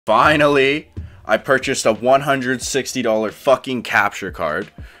Finally, I purchased a $160 fucking capture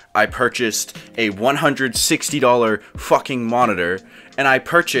card. I purchased a $160 fucking monitor. And I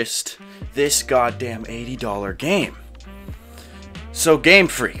purchased this goddamn $80 game. So Game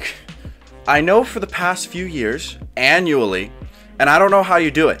Freak, I know for the past few years, annually, and I don't know how you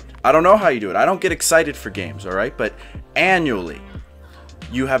do it. I don't get excited for games, alright? But annually,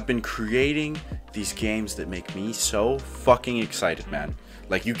 you have been creating these games that make me so fucking excited, man.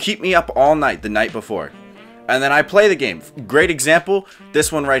 Like, you keep me up all night the night before. And then I play the game. Great example, this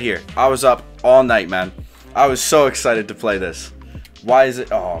one right here. I was up all night, man. I was so excited to play this. Why is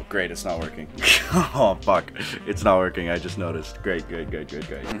it? Oh, great, it's not working. Oh, fuck. It's not working, I just noticed. Great.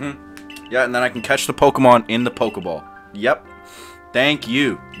 Yeah, and then I can catch the Pokemon in the Pokeball. Yep. Thank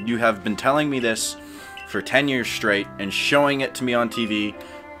you. You have been telling me this for 10 years straight and showing it to me on TV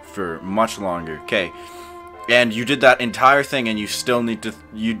for much longer. Okay. And you did that entire thing and you still need to...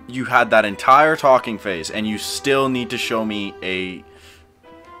 You had that entire talking phase and you still need to show me a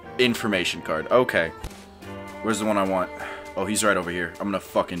information card. Okay. Where's the one I want? Oh, he's right over here. I'm gonna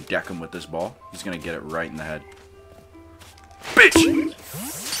fucking deck him with this ball. He's gonna get it right in the head. Bitch!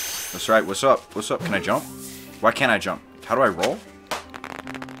 That's right. What's up? What's up? Can I jump? Why can't I jump? How do I roll?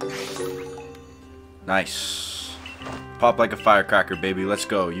 Nice. Pop like a firecracker, baby. Let's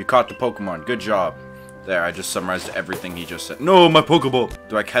go. You caught the Pokemon. Good job. There, I just summarized everything he just said. No, my Pokeball!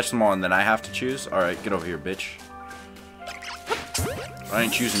 Do I catch them all and then I have to choose? Alright, get over here, bitch. I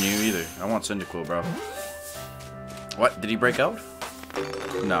ain't choosing you either. I want Cyndaquil, bro. What? Did he break out?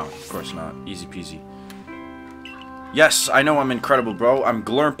 No, of course not. Easy peasy. Yes, I know I'm incredible, bro. I'm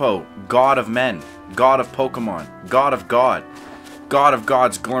Glurmpo, god of men, god of Pokemon, god of God. God of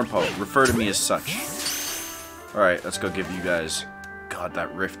God's Glurmpo. Refer to me as such. Alright, let's go give you guys... God,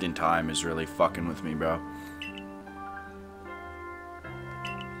 that rift in time is really fucking with me, bro.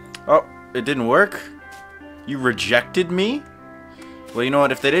 Oh, it didn't work? You rejected me? Well, you know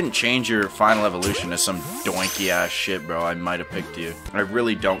what? If they didn't change your final evolution to some doinky ass shit, bro, I might have picked you. I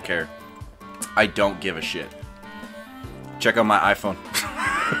really don't care. I don't give a shit. Check out my iPhone.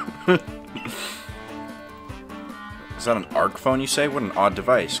 Is that an ARC phone, you say? What an odd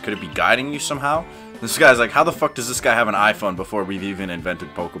device. Could it be guiding you somehow? This guy's like, how the fuck does this guy have an iPhone before we've even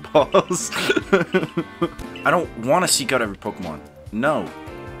invented Pokeballs? I don't want to seek out every Pokemon. No.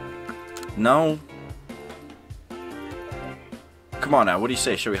 No. Come on now, what do you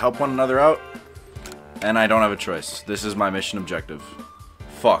say? Should we help one another out? And I don't have a choice. This is my mission objective.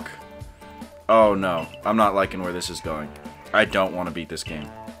 Fuck. Oh no, I'm not liking where this is going. I don't want to beat this game.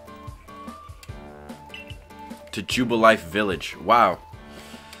 To Jubilife Village. Wow.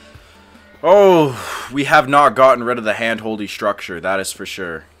 Oh, we have not gotten rid of the hand-holdy structure, that is for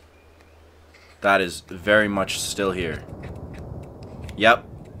sure. That is very much still here. Yep.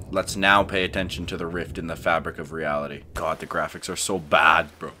 Let's now pay attention to the rift in the fabric of reality. God, the graphics are so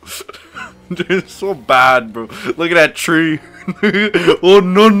bad, bro. They're so bad, bro. Look at that tree. Oh,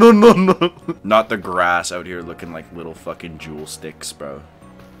 no. Not the grass out here looking like little fucking jewel sticks, bro.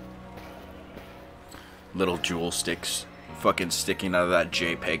 Little jewel sticks. Fucking sticking out of that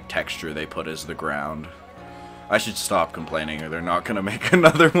JPEG texture they put as the ground. I should stop complaining or they're not gonna make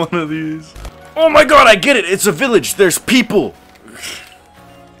another one of these. Oh my god, I get it! It's a village! There's people!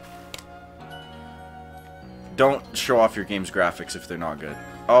 Don't show off your game's graphics if they're not good.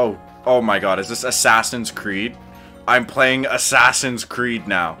 Oh my god, is this Assassin's Creed? I'm playing Assassin's Creed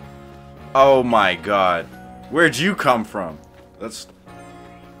now. Oh my god. Where'd you come from?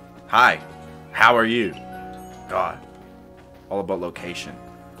 Hi. How are you? God. All about location.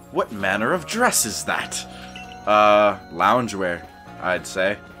 What manner of dress is that? Loungewear, I'd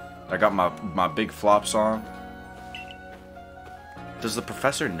say. I got my big flops on. Does the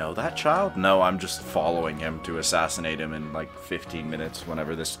professor know that child? No, I'm just following him to assassinate him in like 15 minutes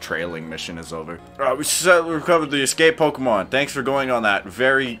whenever this trailing mission is over. We recovered the escape Pokemon. Thanks for going on that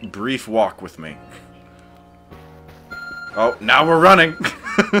very brief walk with me. Oh, now we're running.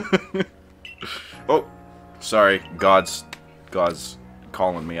 Oh, sorry. God's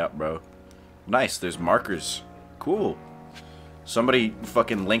calling me up, bro. Nice, there's markers. Cool. Somebody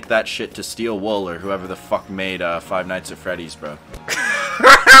fucking link that shit to Steel Wool or whoever the fuck made Five Nights at Freddy's, bro.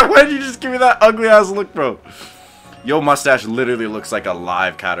 Why'd you just give me that ugly ass look, bro? Yo mustache literally looks like a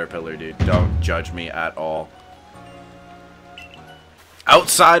live caterpillar, dude. Don't judge me at all.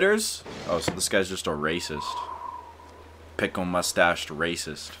 Outsiders? Oh, so this guy's just a racist. Pickle mustached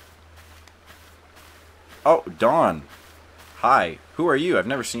racist. Oh, Dawn. Hi. Who are you? I've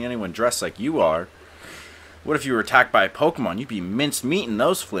never seen anyone dressed like you are. What if you were attacked by a Pokemon? You'd be mincemeat in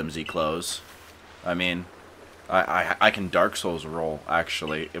those flimsy clothes. I mean, I can Dark Souls roll,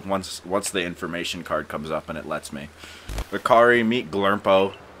 actually. Once the information card comes up and it lets me. Ikari, meet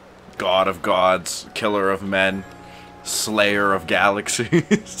Glurmpo. God of gods. Killer of men. Slayer of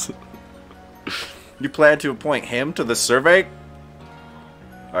galaxies. You plan to appoint him to the survey?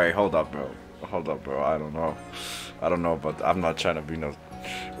 Alright, hold up, bro. Hold up, bro. I don't know. I don't know about... I'm not trying to be no...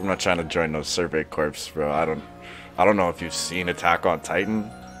 I'm not trying to join no survey corps, bro. I don't know if you've seen Attack on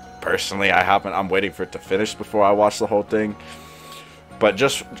Titan. Personally, I haven't. I'm waiting for it to finish before I watch the whole thing. But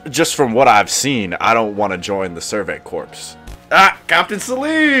just from what I've seen, I don't want to join the survey corps. Ah, Captain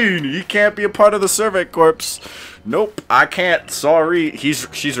Celine! You can't be a part of the survey corps. Nope, I can't. Sorry.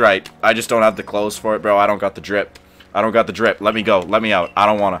 She's right. I just don't have the clothes for it, bro. I don't got the drip. I don't got the drip. Let me go. Let me out. I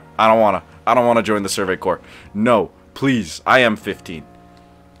don't wanna join the survey corps. No, please. I am 15.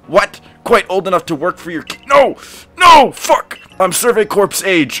 What? Quite old enough to work for your No! No! Fuck! I'm Survey Corps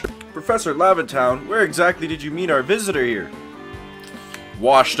age. Professor Lavatown, where exactly did you meet our visitor here?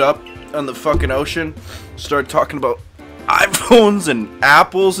 Washed up on the fucking ocean. Started talking about iPhones and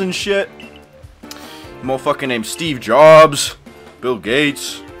apples and shit. Motherfucking named Steve Jobs. Bill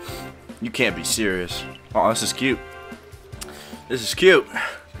Gates. You can't be serious. Oh, this is cute. This is cute.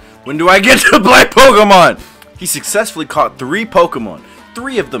 When do I get to play Pokemon? He successfully caught 3 Pokemon.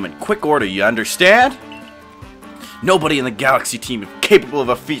 3 of them in quick order, you understand? Nobody in the Galaxy team is capable of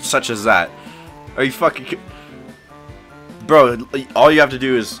a feat such as that. Are you fucking... Bro, all you have to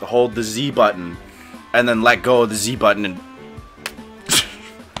do is hold the Z button and then let go of the Z button and...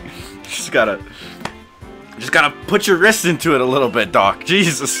 just gotta put your wrist into it a little bit, Doc.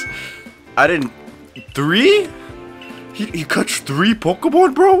 Jesus. I didn't... 3? He caught 3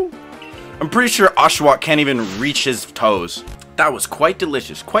 Pokemon, bro? I'm pretty sure Oshawott can't even reach his toes. That was quite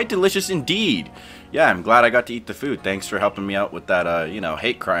delicious. Quite delicious indeed. Yeah, I'm glad I got to eat the food. Thanks for helping me out with that, you know,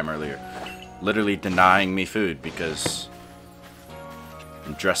 hate crime earlier. Literally denying me food because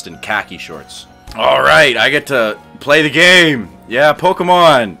I'm dressed in khaki shorts. Alright, I get to play the game. Yeah,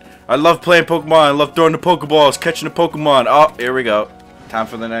 Pokemon. I love playing Pokemon. I love throwing the Pokeballs, catching the Pokemon. Oh, here we go. Time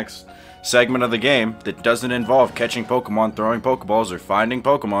for the next segment of the game that doesn't involve catching Pokemon, throwing Pokeballs, or finding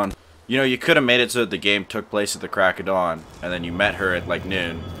Pokemon. You know, you could have made it so that the game took place at the crack of dawn, and then you met her at, like,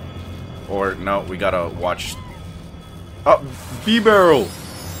 noon. Or, no, we gotta watch... Oh, B-Barrel!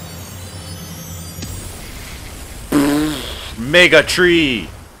 Mega Tree!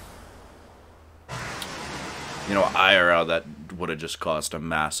 You know, IRL, that would have just caused a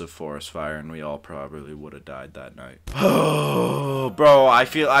massive forest fire, and we all probably would have died that night. Oh, bro, I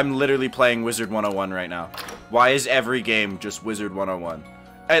feel I'm literally playing Wizard 101 right now. Why is every game just Wizard 101?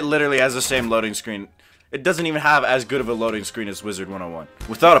 It literally has the same loading screen. It doesn't even have as good of a loading screen as Wizard 101.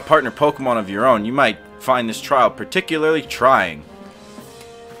 Without a partner Pokemon of your own, you might find this trial particularly trying.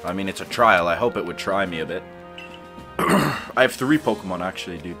 I mean, it's a trial. I hope it would try me a bit. I have 3 Pokemon,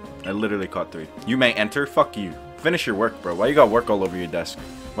 actually, dude. I literally caught 3. You may enter. Fuck you. Finish your work, bro. Why you got work all over your desk?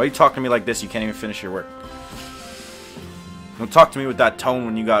 Why you talking to me like this? You can't even finish your work. Don't talk to me with that tone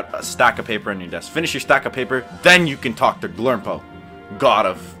when you got a stack of paper on your desk. Finish your stack of paper, then you can talk to Glurmpo. God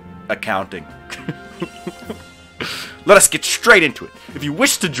of accounting. Let us get straight into it. If you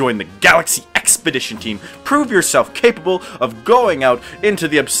wish to join the Galaxy Expedition team, prove yourself capable of going out into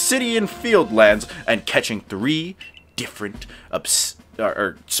the Obsidian Fieldlands and catching 3 different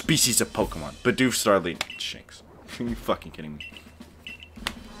species of Pokemon. Bidoof, Starly, Shinx. Are you fucking kidding me?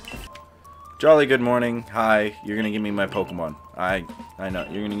 Jolly good morning. Hi. You're gonna give me my Pokemon. I know.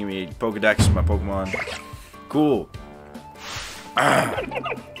 You're gonna give me a Pokedex, my Pokemon. Cool.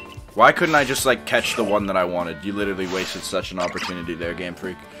 Why couldn't I just, like, catch the one that I wanted? You literally wasted such an opportunity there, Game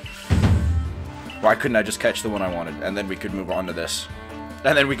Freak. Why couldn't I just catch the one I wanted? And then we could move on to this.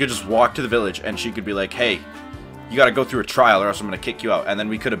 And then we could just walk to the village, and she could be like, hey, you gotta go through a trial or else I'm gonna kick you out. And then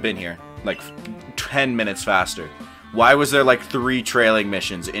we could have been here, like, 10 minutes faster. Why was there, like, 3 trailing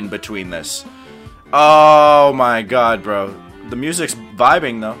missions in between this? Oh my god, bro. The music's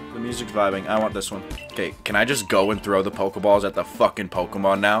vibing, though. The music's vibing. I want this one. Okay, can I just go and throw the Pokeballs at the fucking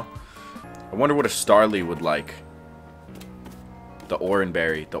Pokemon now? I wonder what a Starly would like. The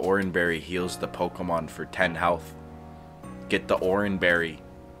Oranberry. The Oranberry heals the Pokemon for 10 health. Get the Oranberry.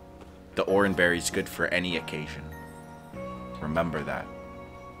 The Oranberry's good for any occasion. Remember that.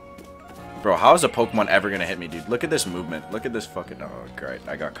 Bro, how is a Pokemon ever gonna hit me, dude? Look at this movement. Look at this fucking... Oh, great.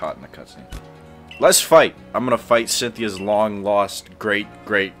 I got caught in the cutscene. Let's fight. I'm gonna fight Cynthia's long-lost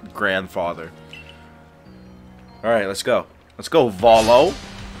great-great-grandfather. Alright, let's go. Let's go, Volo.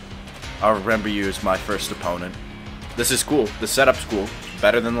 I'll remember you as my first opponent. This is cool. The setup's cool.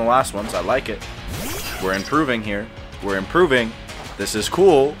 Better than the last ones. I like it. We're improving here. We're improving. This is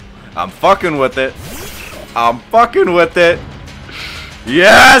cool. I'm fucking with it. I'm fucking with it.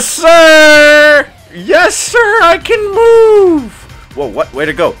 Yes, sir! Yes, sir, I can move! Whoa, what? Way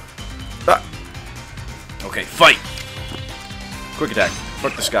to go. Ah. Okay, fight. Quick attack.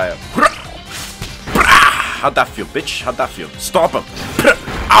 Fuck this guy up. How'd that feel, bitch? How'd that feel? Stomp him.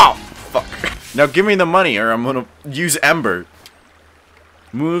 Ow! Fuck. Now give me the money or I'm gonna use Ember.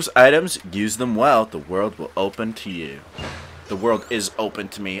 Moves, items, use them well. The world will open to you. The world is open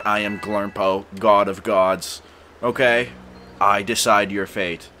to me. I am Glurmpo, god of gods. Okay? I decide your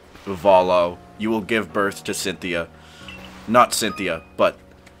fate. Volo, you will give birth to Cynthia. Not Cynthia, but...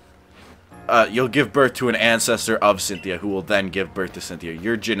 you'll give birth to an ancestor of Cynthia, who will then give birth to Cynthia.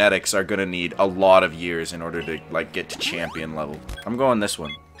 Your genetics are gonna need a lot of years in order to, like, get to champion level. I'm going this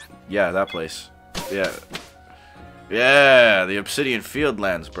one. Yeah, that place. Yeah. Yeah, the Obsidian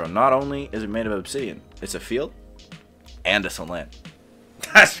Fieldlands, bro. Not only is it made of obsidian, it's a field and it's a land.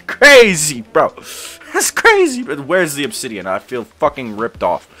 That's crazy, bro. That's crazy. But where's the obsidian? I feel fucking ripped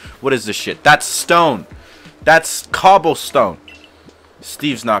off. What is this shit? That's stone. That's cobblestone.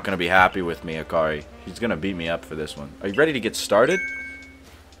 Steve's not going to be happy with me, Akari. He's going to beat me up for this one. Are you ready to get started?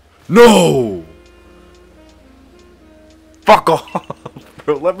 No! Fuck off,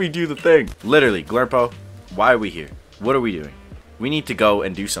 bro. Let me do the thing. Literally, Glurmpo, why are we here? What are we doing? We need to go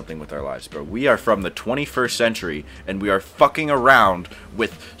and do something with our lives, bro. We are from the 21st century, and we are fucking around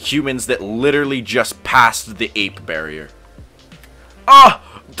with humans that literally just passed the ape barrier. Ah!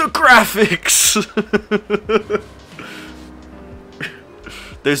 The graphics!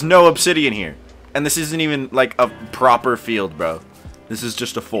 There's no obsidian here. And this isn't even, like, a proper field, bro. This is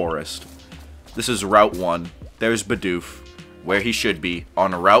just a forest. This is Route 1. There's Bidoof, where he should be,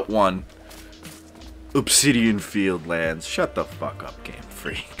 on Route 1. Obsidian Fieldlands. Shut the fuck up, Game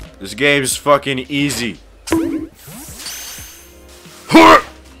Freak. This game's fucking easy.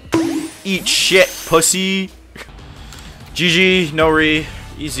 Eat shit, pussy. GG, no re.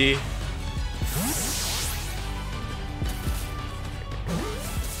 Easy.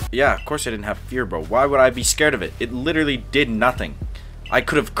 Yeah, of course I didn't have fear, bro. Why would I be scared of it? It literally did nothing. I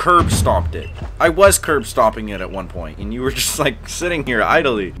could have curb stomped it. I was curb stomping it at one point, and you were just like sitting here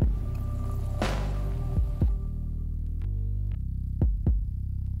idly.